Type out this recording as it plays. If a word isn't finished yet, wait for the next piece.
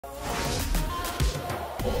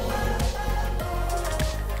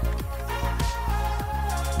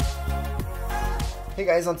Hey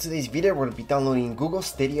guys, on today's video we're going to be downloading Google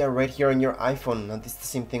Stadia right here on your iPhone. Now this is the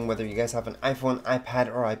same thing whether you guys have an iPhone, iPad,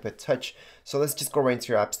 or iPad Touch. So let's just go right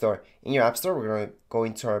into your App Store. In your App Store we're going to go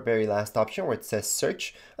into our very last option where it says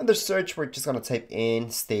search. Under search we're just going to type in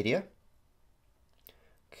Stadia.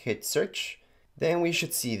 Hit search. Then we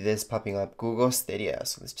should see this popping up, Google Stadia.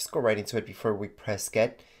 So let's just go right into it before we press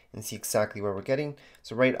get and see exactly where we're getting.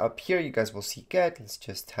 So right up here you guys will see get. Let's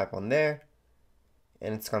just tap on there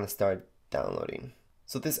and it's going to start downloading.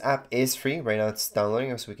 So this app is free. Right now it's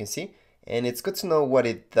downloading as we can see, and it's good to know what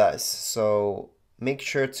it does. So make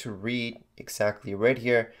sure to read exactly right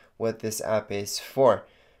here what this app is for,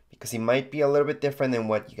 because it might be a little bit different than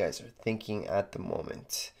what you guys are thinking at the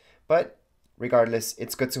moment. But regardless,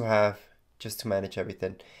 it's good to have just to manage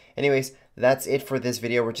everything. Anyways, that's it for this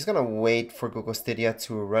video. We're just gonna wait for Google Stadia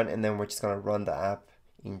to run, and then we're just gonna run the app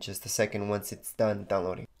in just a second once it's done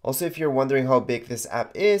downloading. Also, if you're wondering how big this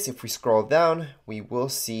app is, if we scroll down, we will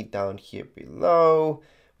see down here below,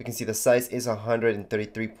 we can see the size is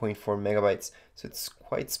 133.4 megabytes. So it's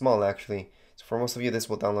quite small actually. So for most of you, this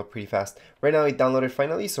will download pretty fast. Right now it downloaded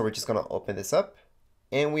finally, so we're just gonna open this up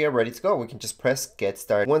and we are ready to go. We can just press get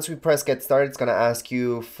started. Once we press get started, it's gonna ask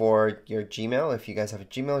you for your Gmail. If you guys have a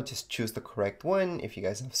Gmail, just choose the correct one. If you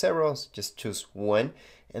guys have several, just choose one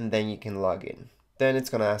and then you can log in. Then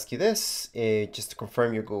it's going to ask you this, just to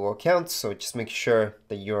confirm your Google account. So just make sure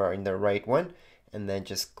that you are in the right one and then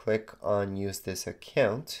just click on use this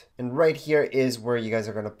account. And right here is where you guys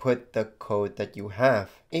are going to put the code that you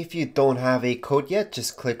have. If you don't have a code yet,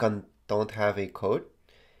 just click on don't have a code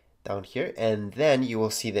down here and then you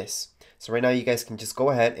will see this. So right now you guys can just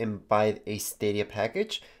go ahead and buy a Stadia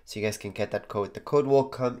package so you guys can get that code. The code will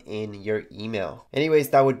come in your email. Anyways,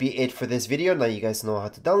 that would be it for this video. Now you guys know how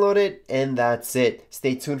to download it, and that's it.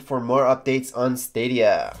 Stay tuned for more updates on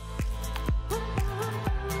Stadia.